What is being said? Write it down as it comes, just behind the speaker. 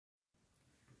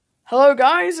Hello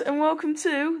guys, and welcome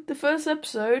to the first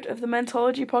episode of the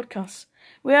Mentology podcast.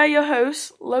 We are your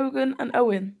hosts, Logan and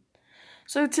Owen.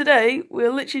 So today,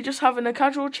 we're literally just having a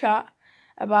casual chat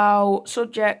about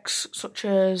subjects such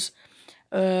as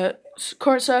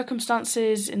current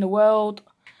circumstances in the world,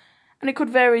 and it could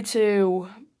vary to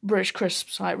British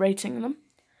crisps, like rating them.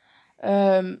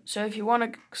 So if you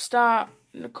want to start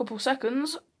in a couple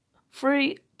seconds,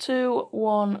 3, 2,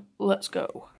 1, let's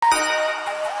go.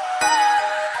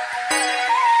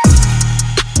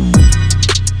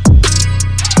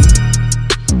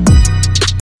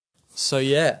 So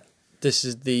yeah, this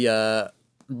is the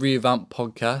revamped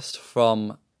podcast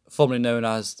from formerly known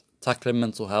as Tackling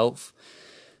Mental Health,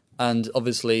 and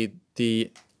obviously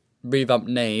the revamped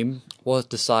name was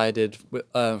decided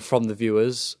from the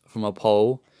viewers from a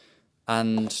poll,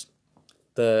 and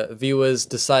the viewers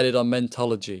decided on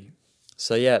Mentology.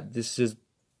 So yeah, this is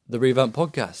the revamped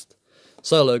podcast.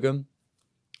 So Logan,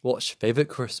 what's your favourite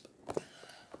crisp?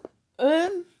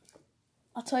 I'll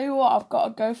tell you what, I've got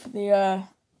to go for the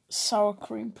sour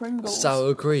cream Pringles.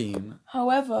 Sour cream.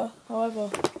 However,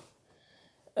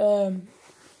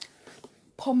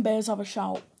 Pom Bears have a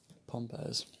shout. Pom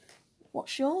Bears.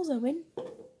 What's yours, Owen?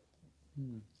 I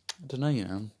don't know,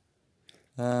 you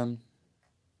know.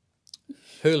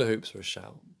 Hula hoops are a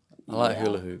shout. I like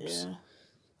hula hoops.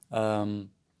 Yeah.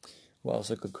 What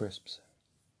else are good crisps?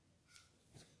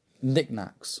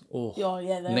 Knickknacks. Oh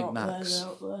yeah, they're Knickknacks.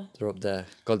 up there. They're up there.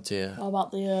 God tier. How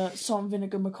about the salt and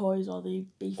vinegar McCoys or the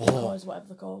beef McCoys, whatever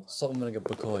they're called? Salt and vinegar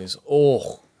McCoys.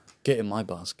 Oh, get in my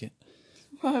basket.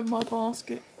 Right in my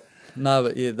basket. No,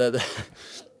 but yeah,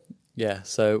 yeah.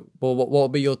 So, what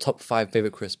would be your top 5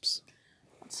 favourite crisps?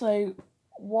 I'd say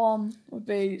 1 would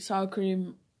be sour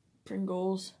cream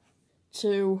Pringles.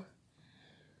 2,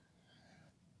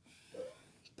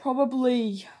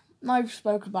 probably, I've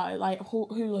spoken about it, like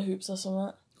hula hoops or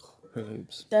something. Hula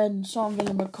hoops. Then salt and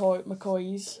vinegar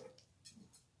McCoys.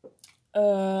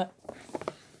 Then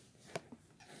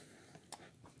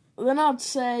I'd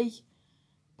say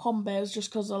Pom Bears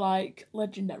just because they're like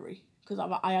legendary.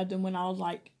 Because I had them when I was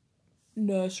like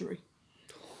nursery.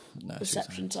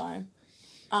 Reception time.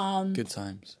 And good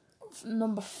times.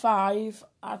 Number 5,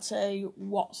 I'd say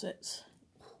Wotsits.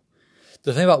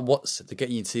 The thing about Wotsits, they get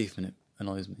in your teeth and it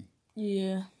annoys me.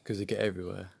 Yeah. Because they get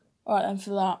everywhere. Alright, then for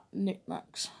that,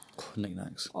 Knickknacks.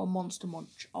 Knickknacks. Or Monster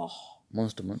Munch. Oh.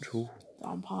 Monster Munch. Ooh.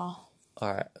 Down par.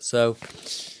 Alright, so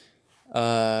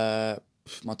my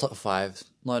top 5,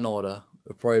 not in order,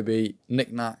 would probably be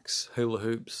Knickknacks, hula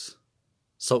hoops,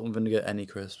 salt and vinegar, any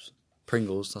crisps,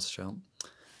 Pringles, that's a shout.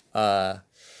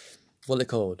 What are they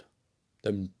called?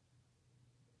 Them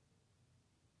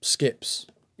Skips.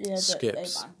 Yeah,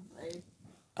 Skips. They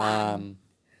bang.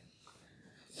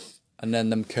 And then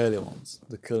them curly ones,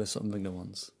 the curly salt and vinegar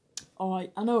ones.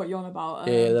 Alright, I know what you're on about.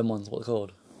 Yeah, them ones, what are they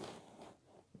called?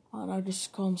 I don't know,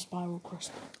 just call them Spiral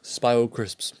Crisp. Spiral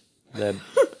crisps. They're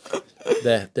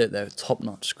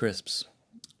top-notch crisps.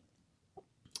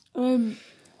 So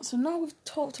now we've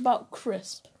talked about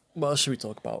crisp. What else should we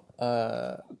talk about?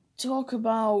 Talk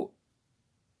about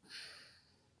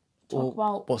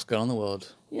what's going on in the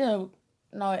world. Yeah,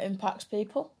 how it impacts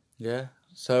people. Yeah.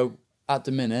 So at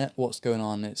the minute, what's going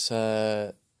on? It's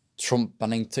Trump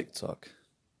banning TikTok.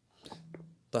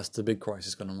 That's the big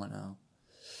crisis going on right now.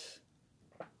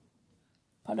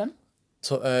 Pardon?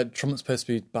 So Trump's supposed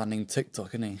to be banning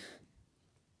TikTok, isn't he?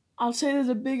 I'll say there's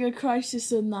a bigger crisis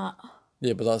than that.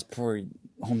 Yeah, but that's probably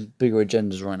on bigger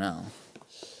agendas right now.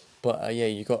 But yeah,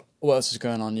 you got what else is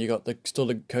going on? You got the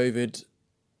COVID.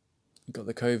 You got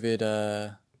the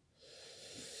COVID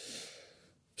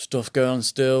stuff going on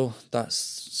still. That's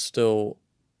still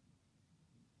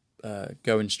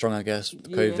going strong, I guess.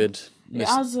 Yeah. COVID.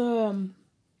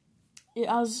 It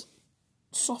has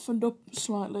softened up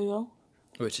slightly though.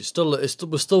 Which is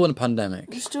we're still in a pandemic.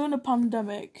 We're still in a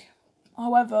pandemic.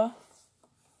 However,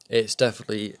 it's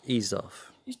definitely eased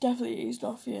off. It's definitely eased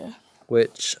off, yeah.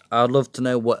 Which I'd love to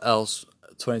know what else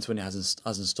 2020 has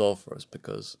in store for us,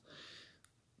 because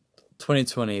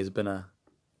 2020 has been a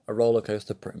roller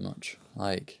coaster pretty much,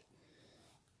 like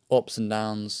ups and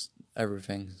downs,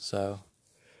 everything. So,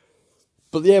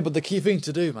 but the key thing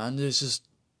to do, man, is just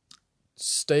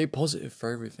stay positive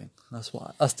for everything. That's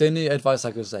the only advice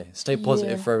I could say. Stay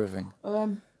positive for everything.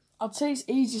 I'd say it's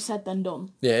easier said than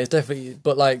done. Yeah, it's definitely,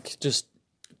 but like just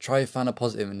try to find a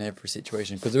positive in every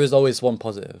situation, because there is always one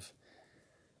positive.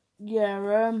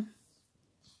 Yeah,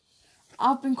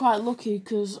 I've been quite lucky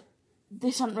because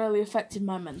this hasn't really affected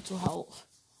my mental health.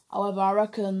 However, I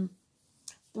reckon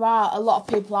there are a lot of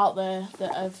people out there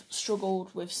that have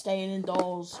struggled with staying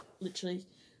indoors. Literally,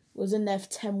 was in there for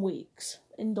 10 weeks.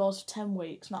 indoors for 10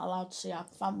 weeks, not allowed to see our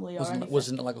family or anything.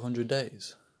 Wasn't it like 100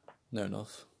 days? No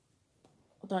enough.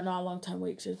 I don't know how long 10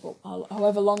 weeks is, but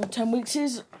however long 10 weeks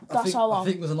is, that's how long. I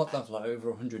think it was in lockdown for like over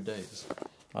 100 days.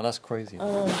 Oh, that's crazy.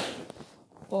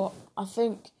 But I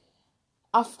think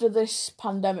after this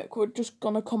pandemic, we're just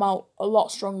going to come out a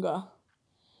lot stronger.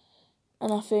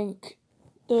 And I think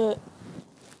that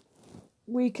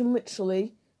we can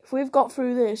literally, if we've got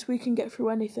through this, we can get through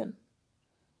anything.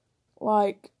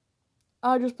 Like,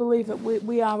 I just believe that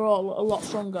we are all a lot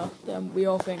stronger than we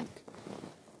all think.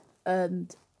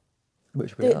 And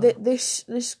Which we are.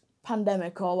 this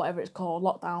pandemic, or whatever it's called,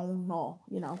 lockdown, or,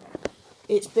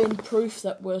 it's been proof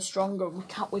that we're stronger.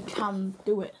 We can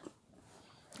do it.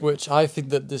 Which I think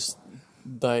that this,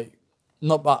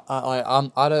 not that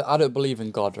I don't believe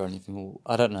in God or anything.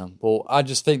 I don't know, but I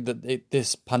just think that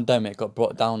this pandemic got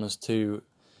brought down as to,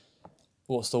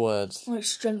 what's the word? Like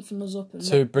strengthen us up and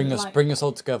to bring us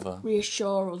all together.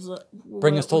 Reassure us that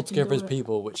bring us all together as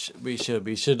people, which we should.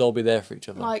 We should all be there for each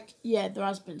other. Like, yeah, there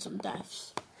has been some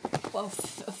deaths. Well, a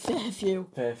fair few.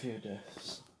 Fair few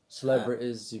deaths.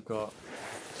 Celebrities, you've got.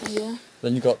 Yeah.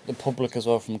 Then you got the public as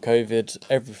well from COVID.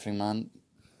 Everything, man.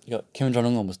 You got Kim Jong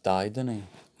Un almost died, didn't he?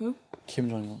 Who? Kim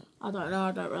Jong Un. I don't know.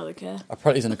 I don't really care.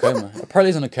 Apparently he's in a coma. Apparently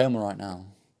he's in a coma right now.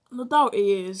 I doubt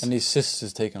he is. And his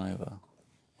sister's taken over.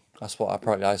 That's what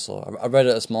I saw. I read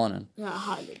it this morning. Yeah, I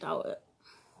highly doubt it.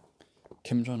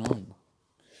 Kim Jong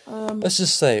Un. Let's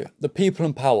just say the people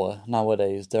in power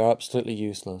nowadays, they're absolutely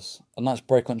useless, and that's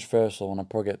very controversial, and I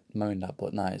probably get moaned at,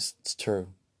 but no, it's true.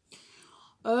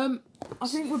 I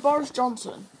think with Boris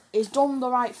Johnson, he's done the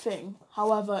right thing.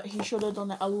 However, he should have done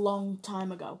it a long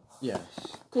time ago. Yes.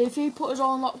 Because if he put us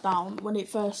all in lockdown when it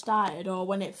first started, or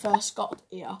when it first got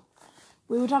here,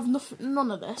 we would have none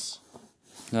of this.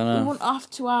 No. We wouldn't have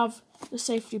to have the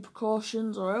safety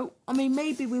precautions, I mean,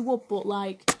 maybe we would, but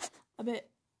a bit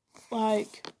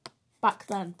back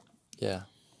then. Yeah.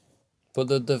 But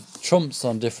the Trump's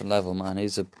on a different level, man.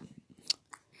 He's a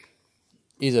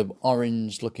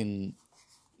orange looking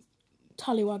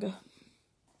Tallywagger.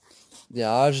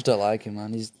 Yeah, I just don't like him,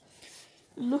 man. He's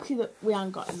lucky that we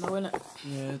ain't got him though, innit?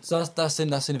 Yeah, that's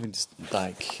anything to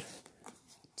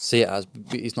see it as.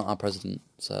 He's not our president,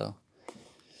 so.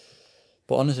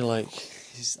 But honestly,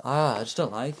 I just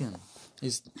don't like him.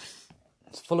 He's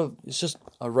just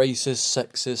a racist,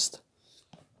 sexist,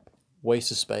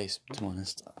 waste of space, to be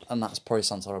honest. And that's probably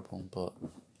sounds horrible, but.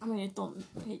 I mean,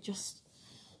 it just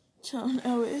don't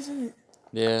know it, isn't it?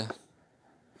 Yeah.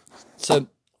 So,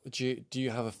 do you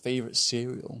have a favourite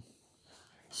cereal?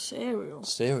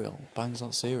 Cereal? Bangs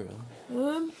on cereal.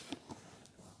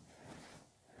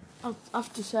 I'd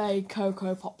have to say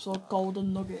Cocoa Pops or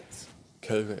Golden Nuggets.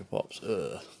 Cocoa Pops,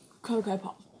 ugh. Cocoa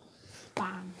Pops.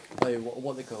 Bang. Wait,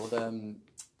 what are they called?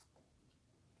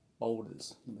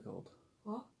 Boulders. What are they called?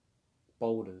 What?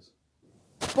 Boulders.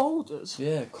 Boulders?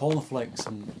 Yeah, cornflakes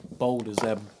and boulders.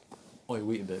 They're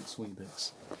Weetabix.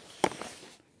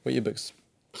 Weetabix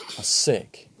are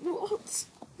sick. What?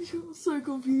 You're so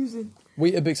confusing.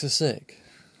 Weetabix are sick.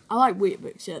 I like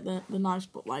Weetabix, yeah, they're nice,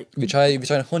 but Have you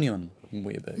tried honey on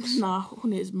Weetabix? Nah,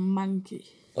 honey is manky.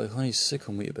 Honey's sick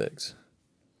on Weetabix.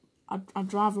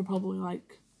 I'd rather probably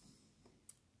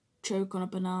choke on a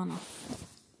banana.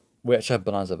 We actually have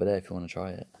bananas over there if you want to try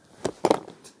it.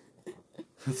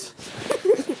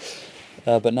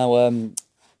 But now,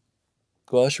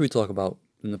 what else should we talk about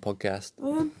in the podcast?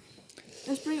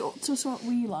 Let's bring it up to something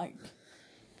we like.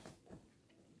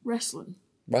 Wrestling.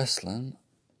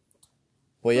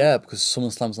 Well, yeah, because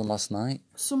SummerSlam was on last night.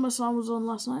 SummerSlam was on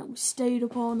last night. We stayed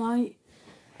up all night.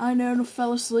 I nearly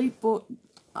fell asleep, but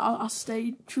I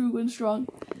stayed true and strong.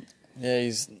 Yeah,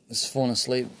 he's falling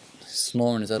asleep,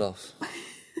 snoring his head off.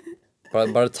 by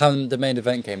the time the main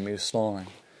event came, he was snoring.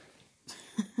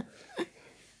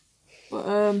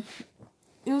 But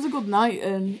it was a good night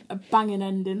and a banging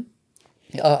ending.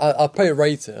 Yeah, I'd probably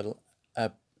rate it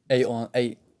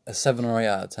a 7 or 8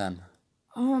 out of 10.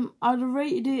 I'd have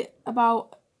rated it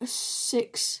about a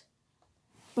 6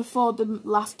 before the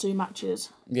last two matches.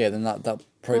 Yeah, then that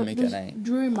probably make it an 8.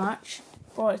 Drew match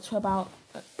brought it to about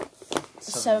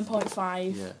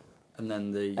 7.5. Yeah, and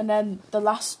then the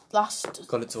last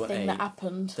got it to an thing 8. that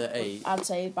happened. The 8. I'd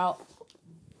say about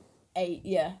 8.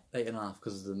 Yeah. 8.5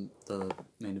 because of the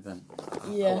main event.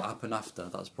 Yeah. What happened after?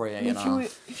 That's probably 8.5.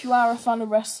 If you are a fan of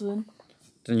wrestling,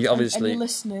 then you obviously and you're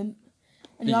listening,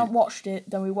 and you haven't watched it,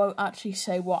 then we won't actually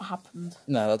say what happened.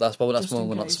 No, that's what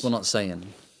we're not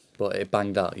saying. But it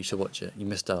banged out. You should watch it. You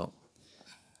missed out.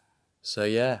 So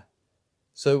yeah.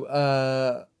 So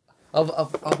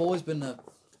I've always been a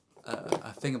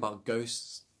thing about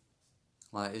ghosts.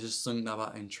 It's just something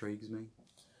that intrigues me.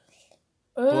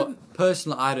 But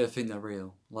personally, I don't think they're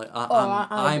real. Like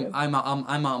I'm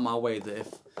out of my way that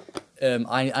if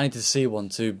I need to see one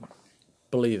to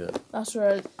believe it. That's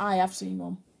where I have seen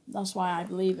one. That's why I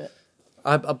believe it.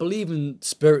 I believe in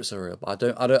spirits are real, but I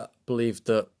don't believe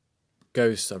that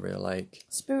ghosts are real. Like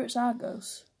Spirits are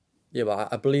ghosts. yeah,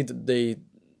 but I believe that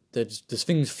there's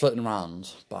things floating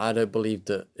around, but I don't believe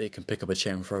that it can pick up a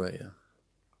chain and throw at you.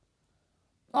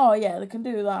 Oh yeah, they can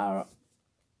do that.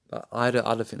 But I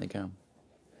don't think they can.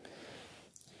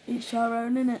 Each their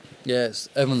own, innit? Yeah, it's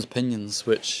everyone's opinions,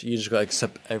 which you just gotta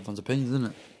accept everyone's opinions, isn't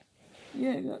it?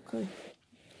 Yeah, exactly.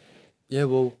 Yeah,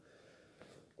 well,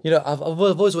 you know, I've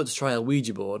always wanted to try a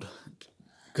Ouija board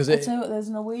because I tell you what, there's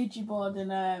an Ouija board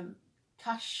in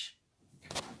cash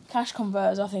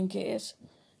converters, I think it is.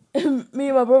 Me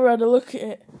and my brother had a look at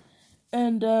it,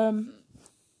 and I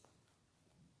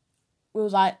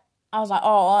was like,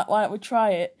 oh, why don't we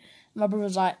try it? And my brother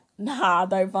was like, nah, I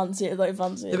don't fancy it. Yeah,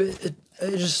 but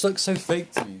it just looks so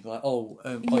fake to me. Like,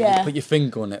 Yeah. you put your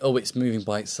finger on it. Oh, it's moving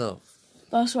by itself.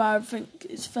 That's why I think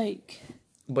it's fake.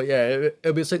 But yeah,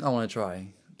 it'll be something I want to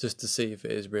try just to see if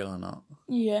it is real or not.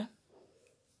 Yeah.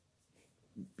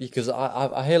 Because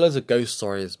I hear loads of ghost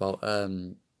stories about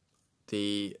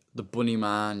the Bunny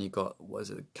Man. You got what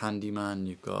is it, Candy Man.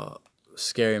 You've got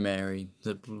Scary Mary,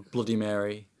 the Bloody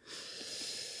Mary.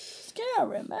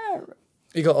 Scary Mary.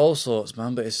 You got all sorts,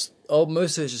 man. But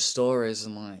most of it's just stories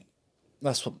and like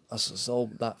that's all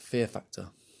that fear factor.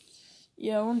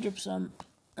 Yeah, 100%.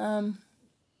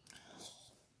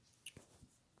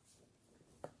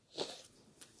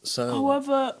 So,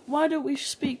 However, why don't we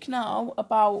speak now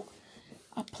about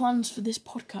our plans for this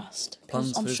podcast?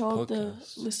 Because I'm sure the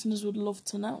listeners would love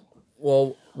to know.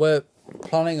 well, we're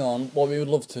planning on what we would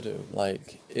love to do.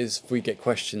 Like, is if we get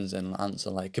questions and answer.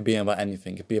 Like, it could be about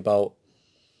anything. It could be about.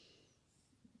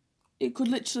 It could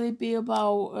literally be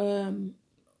about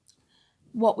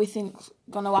what we think's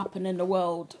gonna happen in the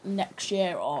world next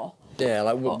year, or Yeah,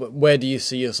 like where do you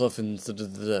see yourself in?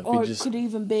 Or it could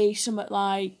even be something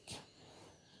like.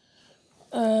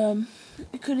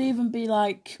 It could even be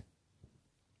like.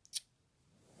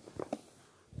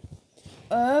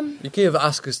 You could either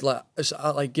ask us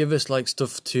like give us like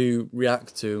stuff to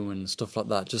react to and stuff like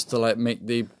that, just to like make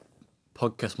the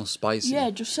podcast more spicy. Yeah,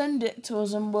 just send it to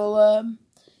us and we'll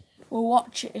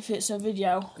watch it if it's a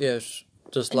video. Yeah,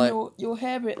 just And like you'll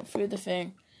hear it through the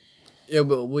thing. yeah,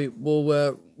 but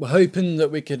we're hoping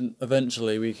that we can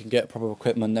get proper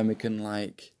equipment, then we can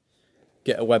like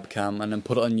get a webcam and then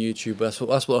put it on YouTube. That's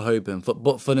what we're hoping.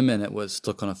 But for the minute, we're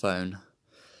stuck on a phone.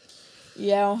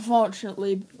 Yeah,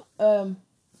 unfortunately,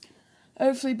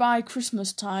 hopefully by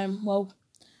Christmas time. Well,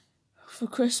 for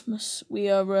Christmas we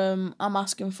are. I'm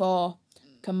asking for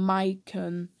a mic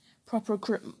and proper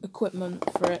equipment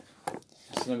for it,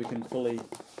 So we can fully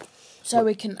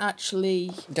we can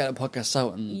actually get a podcast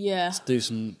out and do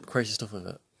some crazy stuff with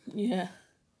it. Yeah.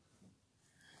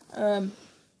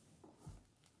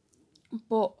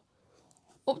 But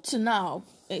up to now,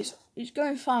 it's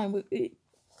going fine.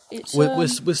 We're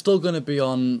still going to be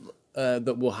on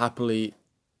that. We'll happily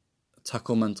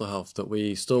tackle mental health. That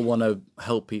we still want to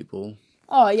help people.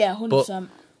 Oh yeah, 100%.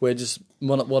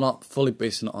 We're not fully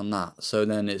basing it on that. So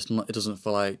then it doesn't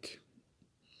feel like.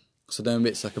 So then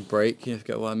it's like a break. You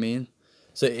get what I mean?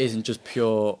 So it isn't just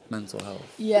pure mental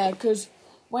health. Yeah, because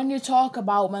when you talk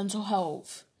about mental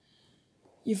health,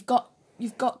 you've got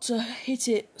to hit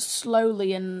it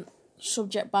slowly and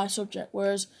subject by subject.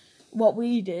 Whereas what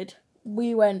we did,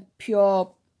 we went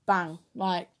pure bang.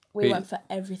 Like we went for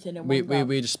everything in one go.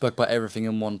 We just spoke about everything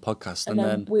in one podcast, and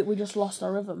then we just lost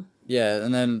our rhythm. Yeah,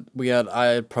 and then I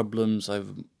had problems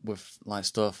with like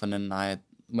stuff, and then I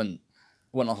went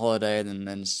on holiday, and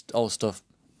then all stuff.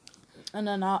 And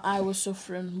then I was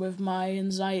suffering with my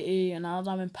anxiety, and I was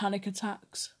having panic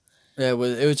attacks. Yeah,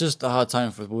 well, it was just a hard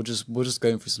time for us. We're just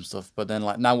going through some stuff, but then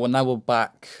like now we're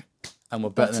back, and we're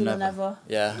better than ever.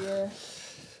 Yeah.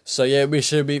 So yeah, we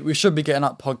should be getting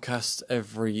out podcasts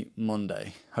every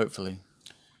Monday, hopefully.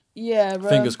 Yeah.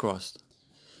 Fingers crossed.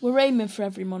 We're aiming for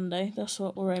every Monday. That's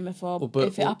what we're aiming for. But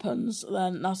if it happens,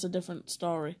 then that's a different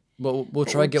story. But we'll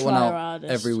try to get one out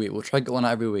every week. We'll try to get one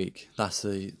out every week. That's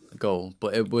the goal.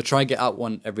 But we'll try and get out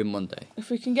one every Monday. If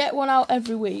we can get one out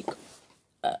every week,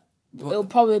 it'll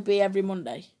probably be every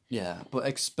Monday. Yeah, but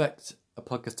expect a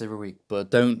podcast every week.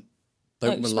 But don't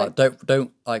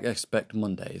expect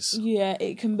Mondays. Yeah,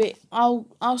 it can be.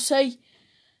 I'll say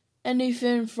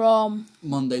anything from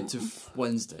Monday to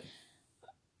Wednesday.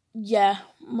 Yeah,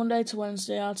 Monday to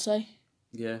Wednesday, I'd say.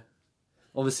 Yeah.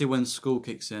 Obviously, when school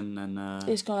kicks in, then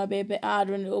it's gonna be a bit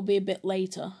harder, and it'll be a bit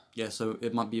later. Yeah, so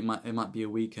it might be a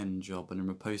weekend job, and then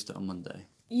we'll post it on Monday.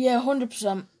 Yeah,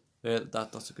 100%. Yeah,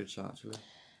 that's a good shot actually.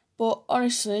 But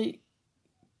honestly,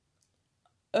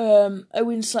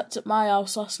 Owen slept at my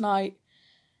house last night,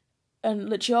 and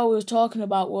literally all we were talking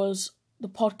about was the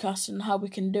podcast and how we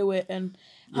can do it and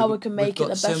how we can make it the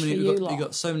best for you lot. We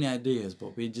got so many ideas,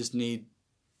 but we just need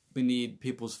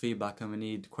people's feedback and we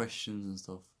need questions and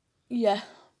stuff. Yeah.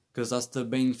 Because that's the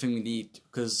main thing we need.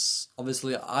 Because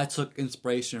obviously I took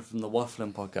inspiration from the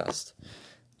Waffling podcast,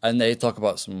 and they talk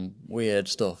about some weird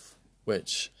stuff,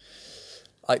 which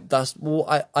I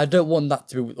don't want that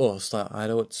to be with us. Like, I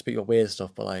don't want to speak about weird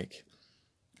stuff, but like,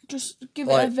 just give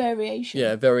it a variation.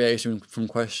 Yeah, variation from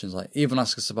questions. Like, even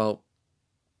ask us about,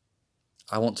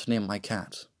 I want to name my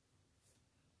cat.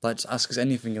 Like, just ask us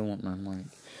anything you want, man. Like,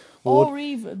 or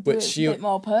even do it a bit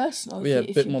more personal. Yeah,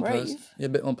 if you're brave. Yeah, a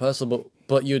bit more personal,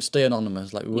 but you'd stay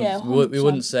anonymous. Like, we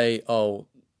wouldn't say, oh,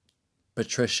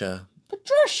 Patricia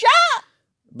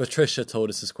told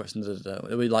us this question.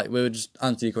 We would just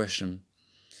answer your question.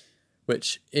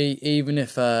 Which, even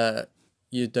if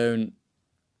you don't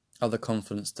have the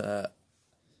confidence to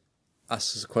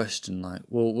ask us a question, like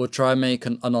we'll try and make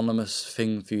an anonymous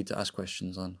thing for you to ask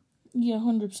questions on. Yeah,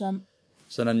 100%.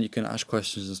 So then you can ask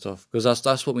questions and stuff, because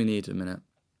that's what we need at the minute.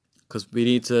 Because we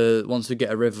need to, once we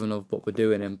get a rhythm of what we're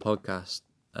doing in podcast,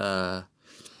 then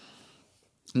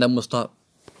we'll start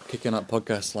kicking out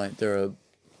podcasts like they're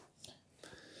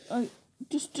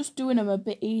just doing them a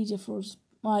bit easier for us.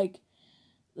 Like,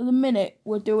 at the minute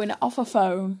we're doing it off a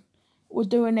phone. We're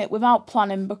doing it without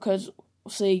planning because,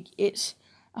 see, it's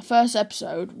our first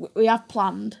episode. We have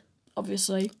planned,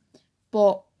 obviously,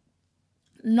 but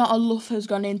not enough has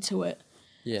gone into it.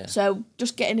 Yeah. So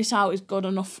just getting this out is good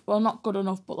enough. Well, not good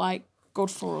enough, but like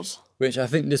good for us. Which I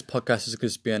think this podcast is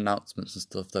going to be announcements and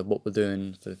stuff, like what we're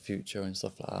doing for the future and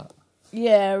stuff like that.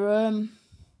 Yeah.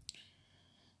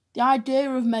 The idea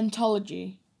of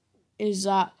mentology is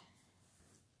that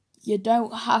you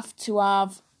don't have to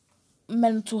have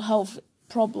mental health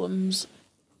problems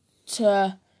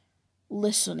to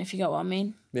listen, if you get what I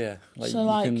mean. Yeah. Like,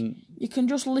 so, you can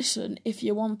just listen if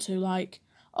you want to. Like,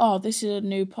 oh, this is a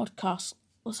new podcast.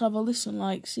 Let's have a listen,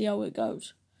 like, see how it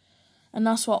goes. And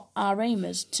that's what our aim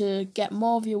is, to get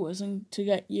more viewers and to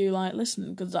get you, like,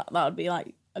 listening, because that would be,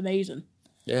 like, amazing.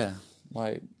 Yeah.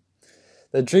 Like,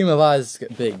 the dream of ours is to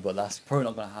get big, but that's probably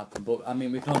not going to happen. But, I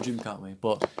mean, we can all dream, can't we?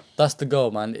 But that's the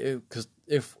goal, man. Because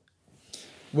if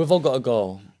we've all got a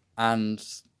goal, and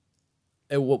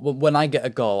when I get a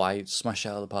goal, I smash it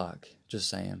out of the park, just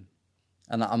saying.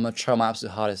 And I'm going to try my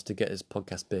absolute hardest to get this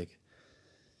podcast big.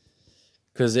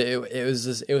 Because it was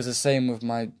the same with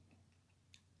my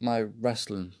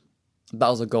wrestling. That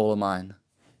was a goal of mine.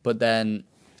 But then,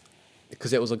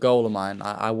 because it was a goal of mine,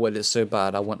 I wanted it so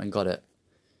bad, I went and got it.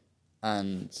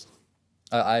 And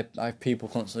I have people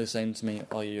constantly saying to me,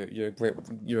 "Oh, you're a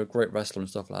great wrestler" and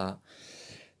stuff like that.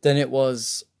 Then it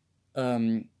was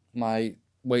my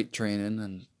weight training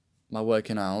and my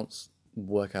workouts,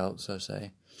 so to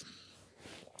say.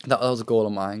 That was a goal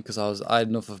of mine, because I had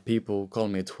enough of people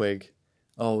calling me a twig.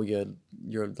 Oh,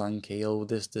 you're lanky. Oh,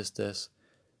 this.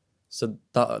 So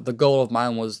the goal of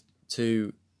mine was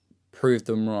to prove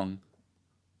them wrong,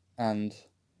 and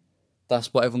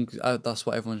that's what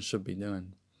everyone should be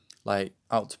doing, like,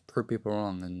 out to prove people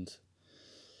wrong, and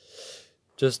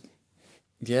just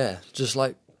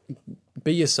like,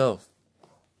 be yourself,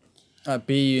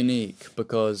 be unique,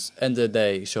 because end of the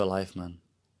day, it's your life, man.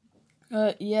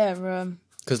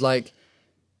 Because like,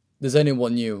 there's only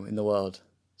one you in the world,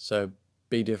 so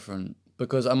be different.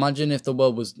 Because imagine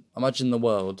the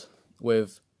world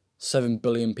with 7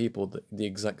 billion people the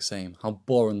exact same. How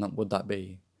boring would that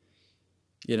be?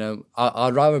 You know,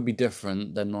 I'd rather be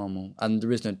different than normal, and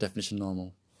there is no definition of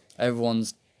normal.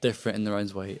 Everyone's different in their own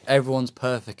way. Everyone's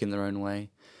perfect in their own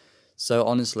way. So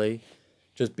honestly,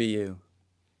 just be you,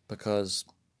 because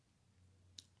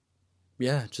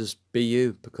just be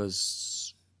you,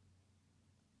 because,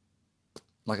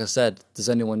 like I said, there's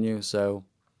only one you. So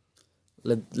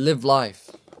live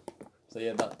life. So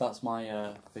yeah, that's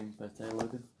my thing for today,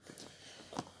 Logan.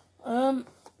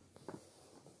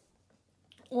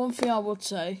 One thing I would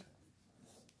say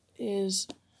is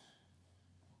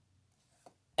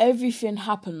everything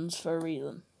happens for a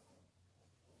reason,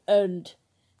 and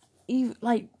even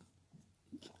like,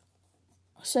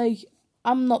 say,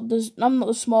 I'm not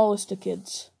the smallest of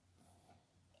kids,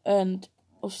 and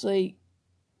obviously,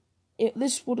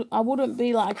 I wouldn't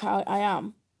be like I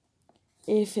am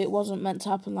if it wasn't meant to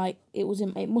happen. Like, it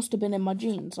must have been in my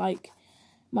genes. Like,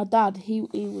 my dad, he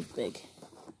was big.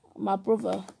 My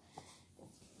brother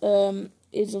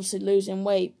is obviously losing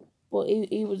weight, but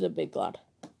he was a big lad.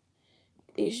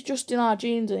 It's just in our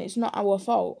genes, and it's not our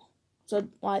fault. So,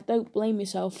 like, don't blame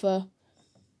yourself for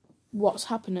what's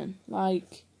happening.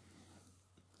 Like,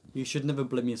 You should never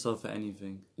blame yourself for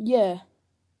anything. yeah,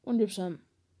 100%.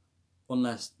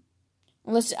 Unless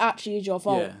Unless it actually is your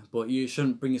fault. Yeah, but you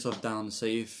shouldn't bring yourself down.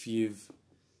 Say if you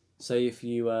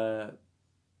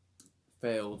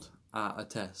failed at a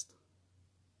test.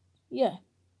 Yeah.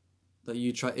 That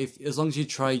you try, if as long as you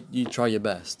try your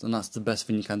best, and that's the best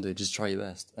thing you can do. Just try your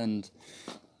best, and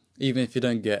even if you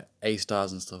don't get A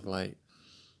stars and stuff, like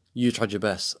you tried your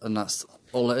best, and that's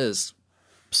all it is.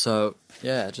 So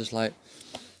yeah, just like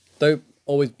don't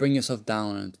always bring yourself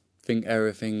down and think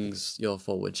everything's your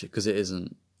fault, because it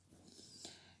isn't.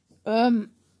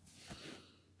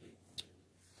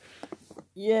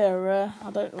 Yeah,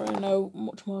 I don't really know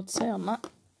much more to say on that.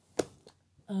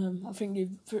 I think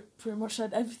you've pretty much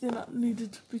said everything that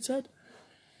needed to be said.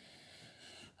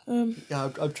 Yeah,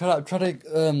 I've tried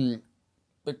to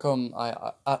become.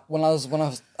 When I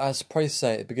was probably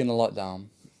say at the beginning of lockdown,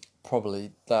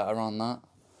 probably that around that,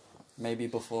 maybe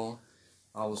before,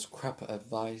 I was crap at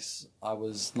advice. I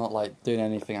was not like doing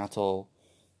anything at all,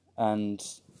 and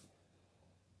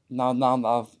now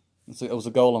that it was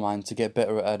a goal of mine to get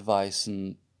better at advice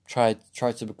and try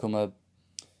to become a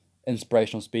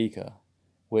inspirational speaker,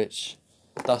 which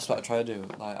that's what I try to do.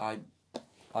 Like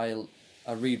I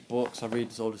read books, I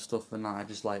read all this stuff, and I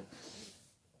just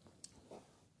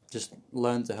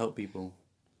learn to help people,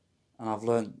 and I've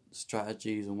learned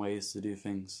strategies and ways to do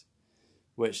things,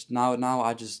 which now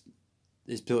I just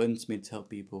it's built into me to help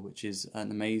people, which is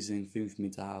an amazing thing for me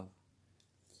to have.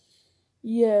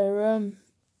 Yeah,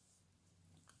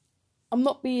 I'm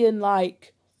not being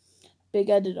like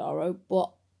big-headed, alright,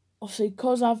 but obviously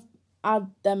because I've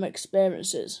had them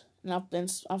experiences and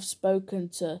I've spoken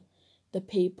to the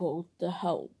people to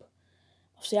help.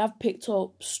 Obviously, I've picked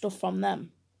up stuff from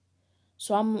them,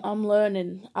 so I'm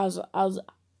learning as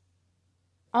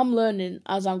I'm learning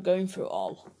as I'm going through it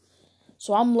all.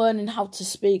 So I'm learning how to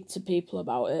speak to people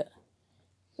about it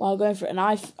while going through it, and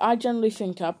I generally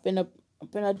think I've been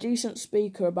a decent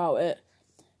speaker about it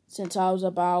since I was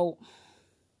about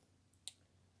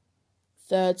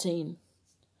 13.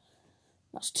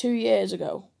 That's 2 years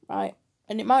ago, right?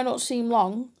 And it might not seem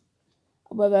long,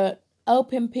 but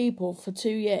helping people for 2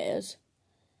 years,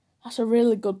 that's a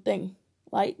really good thing.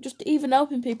 Like, just even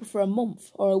helping people for a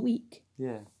month or a week,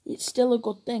 Yeah, it's still a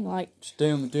good thing. Like, just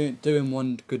doing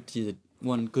one good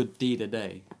deed a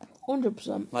day.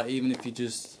 100%. Like even if you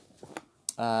just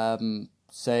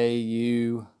say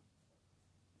you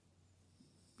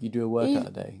do a workout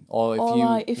a day, or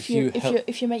if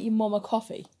you make your mum a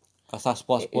coffee. That's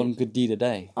one good deed a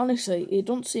day. Honestly, it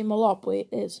doesn't seem a lot, but it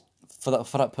is. For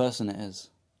that person, it is.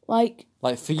 Like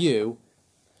for you,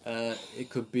 it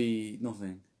could be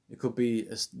nothing. It could be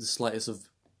the slightest of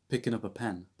picking up a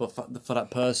pen, but for that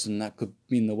person, that could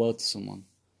mean the world to someone.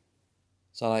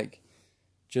 So like,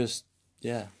 just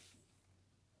yeah.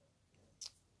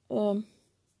 You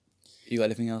got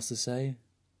anything else to say?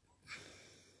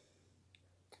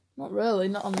 Not really,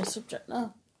 not on this subject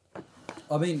now.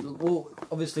 I mean, well,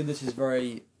 obviously this is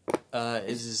very.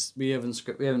 We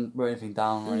haven't wrote anything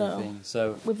down or anything,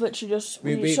 so we've literally just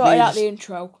sorted out the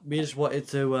intro. We just wanted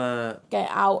to get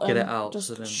it out, just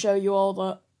so show you all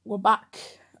that we're back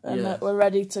and that we're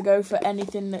ready to go for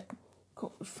anything that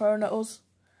thrown at us.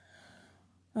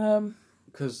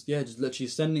 Because just literally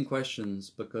sending questions,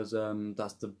 because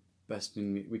that's the best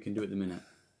thing we can do at the minute.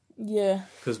 Yeah.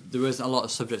 Because there isn't a lot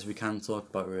of subjects we can talk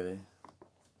about, really.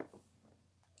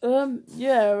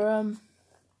 The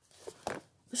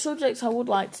subjects I would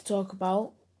like to talk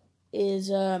about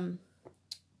is I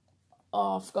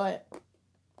forgot it.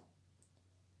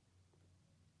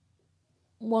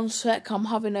 One sec, I'm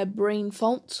having a brain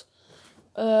fault.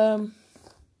 I've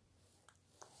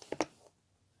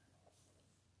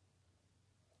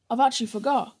actually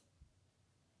forgot.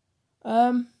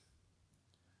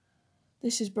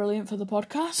 This is brilliant for the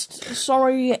podcast.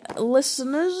 Sorry,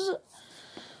 listeners.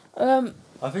 I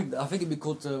think it'd be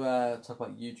cool to talk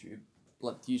about YouTube,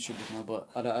 like YouTube now, but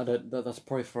I don't. That's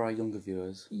probably for our younger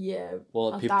viewers. Yeah.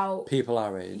 Well, people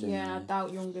our age. Yeah, anyway. I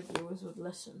doubt younger viewers would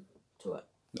listen to it.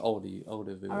 Older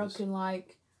viewers. I reckon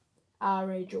like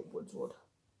our age upwards would.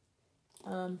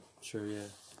 True, yeah.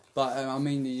 But I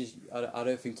mean, I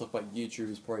don't think talk about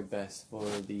YouTube is probably best for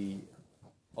the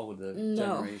older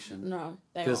generation. No,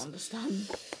 they don't understand.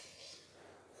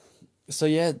 So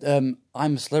yeah,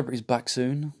 I'm a Celebrity's back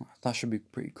soon. That should be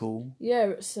pretty cool.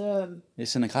 Yeah, it's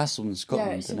in a castle in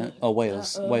Scotland, isn't it? Oh,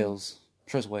 Wales. Wales.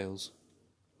 I'm sure it's Wales.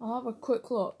 I'll have a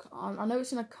quick look. I know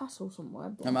it's in a castle somewhere.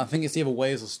 But I think it's either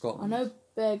Wales or Scotland. I know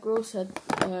Bear Grylls said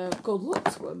good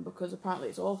luck to him because apparently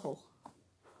it's awful.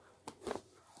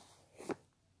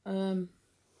 I'm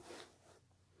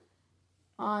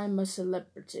a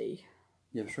celebrity.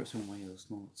 Yeah, but sure it's in Wales,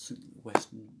 not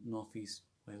North East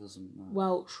Wales and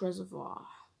Welsh Reservoir.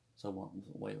 So what?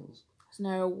 Wales? There's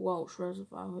no Welsh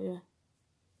Reservoir here.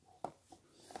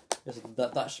 Yes,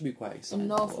 that should be quite exciting. In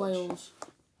North Wales.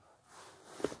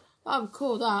 That'd be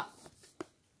cool, that.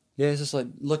 Yeah, it's just like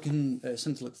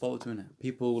something to look forward to, innit?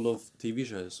 People love TV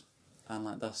shows, and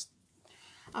like that's.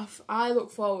 I look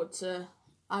forward to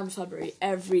I'm a Celebrity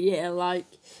every year. Like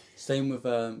same with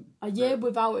a year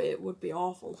without it would be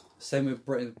awful. Same with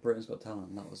Britain's Got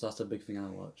Talent. That's a big thing I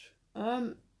watch.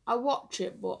 I watch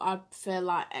it, but I prefer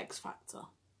like X Factor.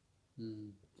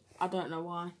 I don't know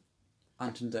why.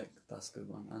 Ant and Dec, that's a good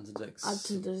one. Ant and Dec's. Ant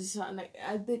and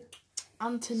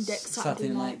Dec Saturday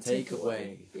Night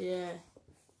Takeaway. Yeah.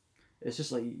 It's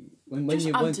just like when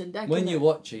you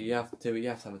watch it, you have to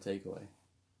have a takeaway.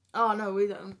 Oh no, we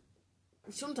don't.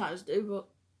 We sometimes do, but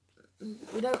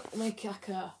we don't make it like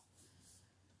a.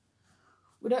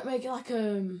 We don't make it like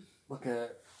a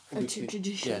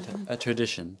tradition. Yeah, a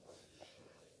tradition.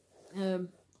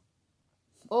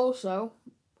 Also,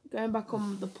 going back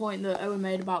on the point that Owen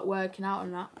made about working out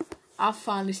and that, I've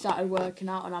finally started working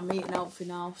out and I'm eating healthy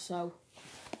now. So,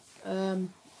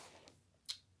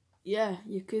 yeah,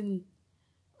 you can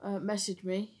message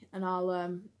me and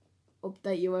I'll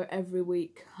update you every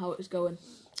week how it's going.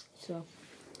 So,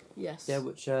 yes. Yeah,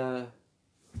 which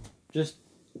just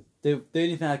the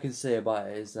only thing I can say about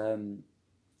it is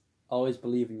always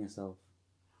believe in yourself,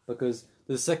 because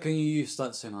the second you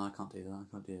start saying, "Oh, I can't do that,"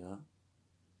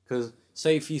 because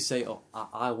say if you say, "Oh,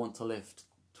 I want to lift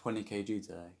 20 kg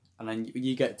today," and then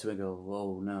you get to it and go,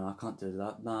 "Oh no, I can't do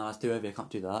that. No, that's too heavy. I can't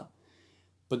do that."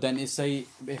 But then if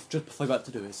just before you got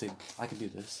to do it, say, "I can do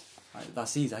this.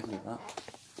 That's easy. I can do that."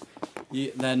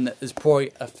 Then there's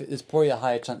probably a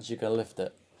higher chance you can lift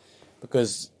it,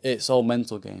 because it's all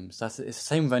mental games. It's the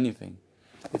same with anything.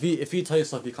 If you tell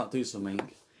yourself you can't do something,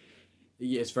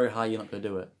 it's very high you're not going to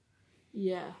do it.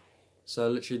 Yeah. So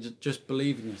literally just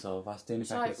believe in yourself. That's the only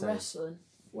thing I can say. It's like wrestling.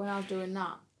 When I was doing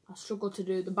that, I struggled to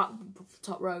do the back bump off the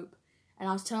top rope, and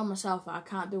I was telling myself that I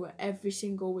can't do it every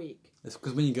single week. It's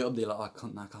because when you get up there, you're like, I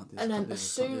can't do this. And then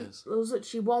there was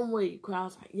literally 1 week where I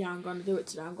was like, yeah, I'm going to do it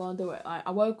today. I'm going to do it. Like,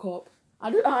 I woke up.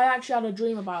 I actually had a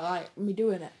dream about like me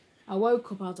doing it. I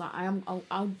woke up. I was like,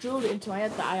 I drilled it into my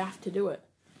head that I have to do it.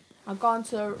 I got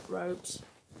onto the ropes,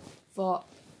 thought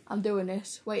I'm doing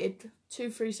this. Waited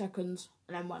 2-3 seconds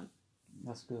and then went.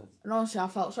 That's good. And honestly, I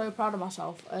felt so proud of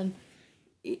myself. And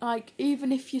like,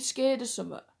 even if you're scared of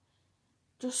something,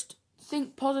 just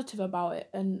think positive about it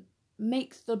and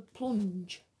make the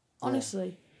plunge.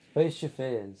 Honestly. Face your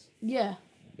fears. Yeah.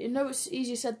 You know, it's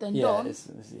easier said than done. It's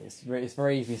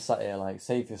very easy sat here, like,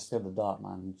 say if you're scared of the dark,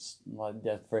 man. It's, like,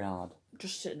 yeah, it's very hard.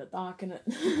 Just sit in the dark, innit?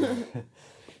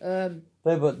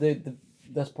 But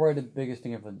that's probably the biggest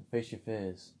thing ever, face your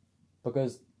fears.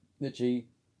 Because, literally,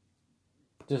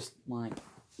 just, like,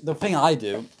 the thing I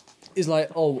do is,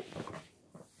 like,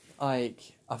 I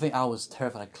think I was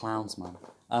terrified of clowns, man.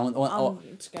 I'm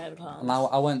scared of clowns. And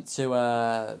I went to,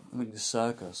 I think the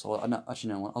circus, or, no,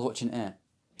 actually no, I was watching it.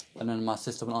 And then my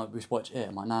sister went, "Oh, we should watch it."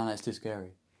 I'm like, "No, it's too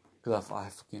scary." Because I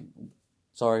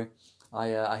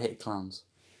hate clowns.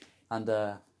 And,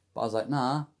 but I was like,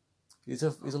 "Nah, he's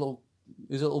a little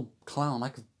clown.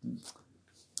 I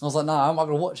was like, "Nah, I'm not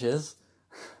going to watch his."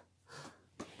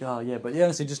 Oh, yeah, but yeah,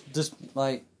 honestly, just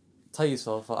like, tell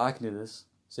yourself, like, I can do this.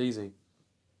 It's easy.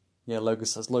 Yeah, Logan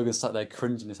sat there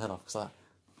cringing his head off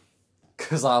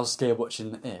because I was scared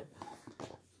watching it.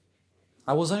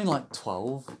 I was only like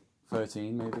 12,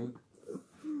 13 maybe.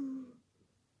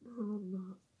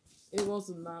 It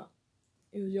wasn't that.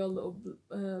 It was your little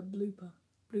blooper.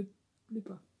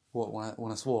 Blooper. What,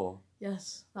 when I swore?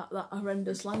 Yes, that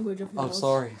horrendous language of yours. Oh,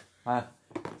 sorry.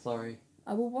 Sorry.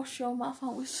 I will wash your mouth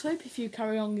out with soap if you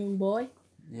carry on, young boy.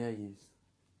 Yeah, you.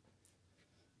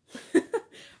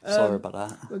 Sorry about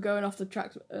that. We're going off the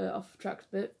tracks a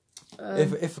bit.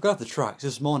 If we go off the tracks,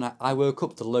 this morning I woke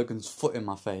up to Logan's foot in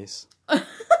my face.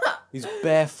 He's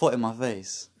bare foot in my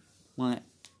face. Like,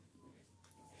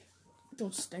 it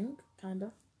does stink,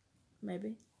 kinda.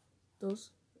 Maybe. Does.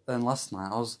 Then last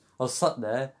night I was sat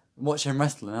there watching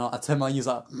wrestling and I turned my ears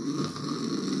like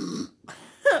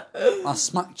I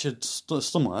smacked your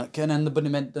stomach and then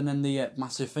the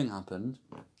massive thing happened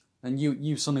and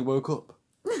you suddenly woke up.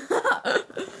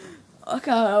 I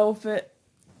can't help it.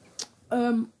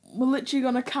 We're literally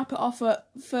gonna cap it off at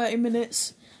 30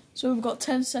 minutes, so we've got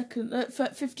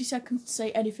 50 seconds to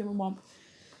say anything we want.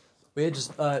 We're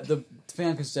just the thing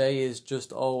I can say is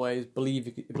just always believe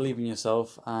in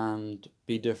yourself and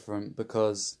be different,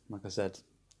 because, like I said,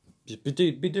 just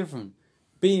be different.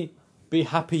 be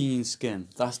happy in your skin.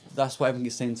 That's what everyone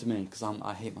keeps saying to me because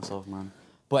I hate myself, man.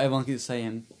 But everyone keeps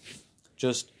saying,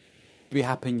 just be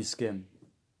happy in your skin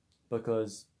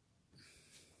because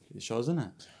it shows, isn't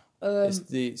it?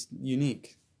 It's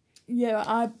unique.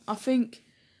 Yeah, I think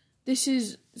it's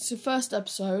the first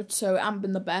episode, so it hasn't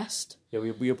been the best. Yeah,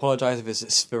 we apologise if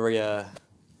it's very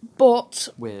but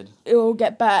weird. It will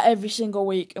get better every single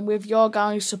week, and with your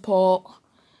guys' support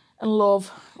and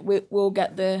love, we'll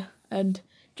get there. And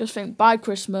just think, by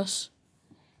Christmas,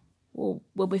 we'll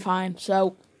be fine.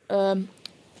 So,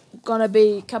 gonna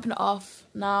be capping it off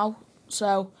now.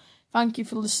 So, thank you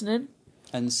for listening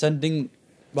And sending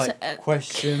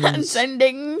questions. And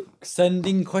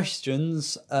sending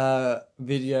questions,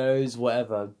 videos,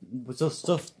 whatever. Just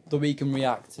stuff that we can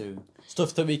react to.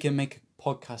 Stuff that we can make a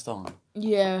podcast on.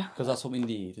 Yeah. Because that's what we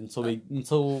need until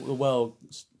the world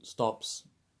stops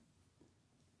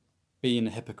being a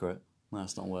hypocrite. No,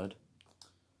 that's not a word.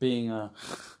 Being a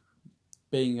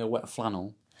wet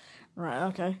flannel. Right,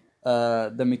 okay.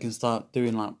 Then we can start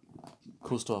doing like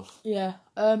cool stuff. Yeah.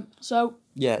 So.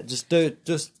 Yeah, just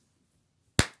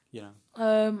you know.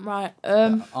 Right.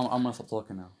 I'm gonna stop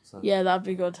talking now. So. Yeah, that'd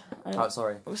be good.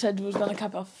 Sorry. We said we was gonna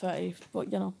cap it off 30,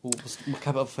 but you know. We'll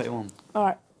cap it up 31. All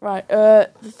right. Right.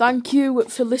 Thank you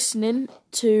for listening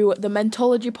to the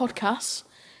Mentology podcast.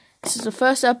 This is the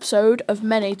first episode of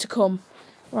many to come.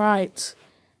 Right.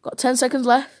 Got 10 seconds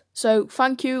left. So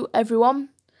thank you, everyone.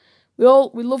 We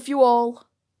love you all.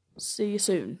 See you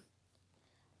soon.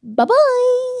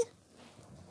 Bye-bye.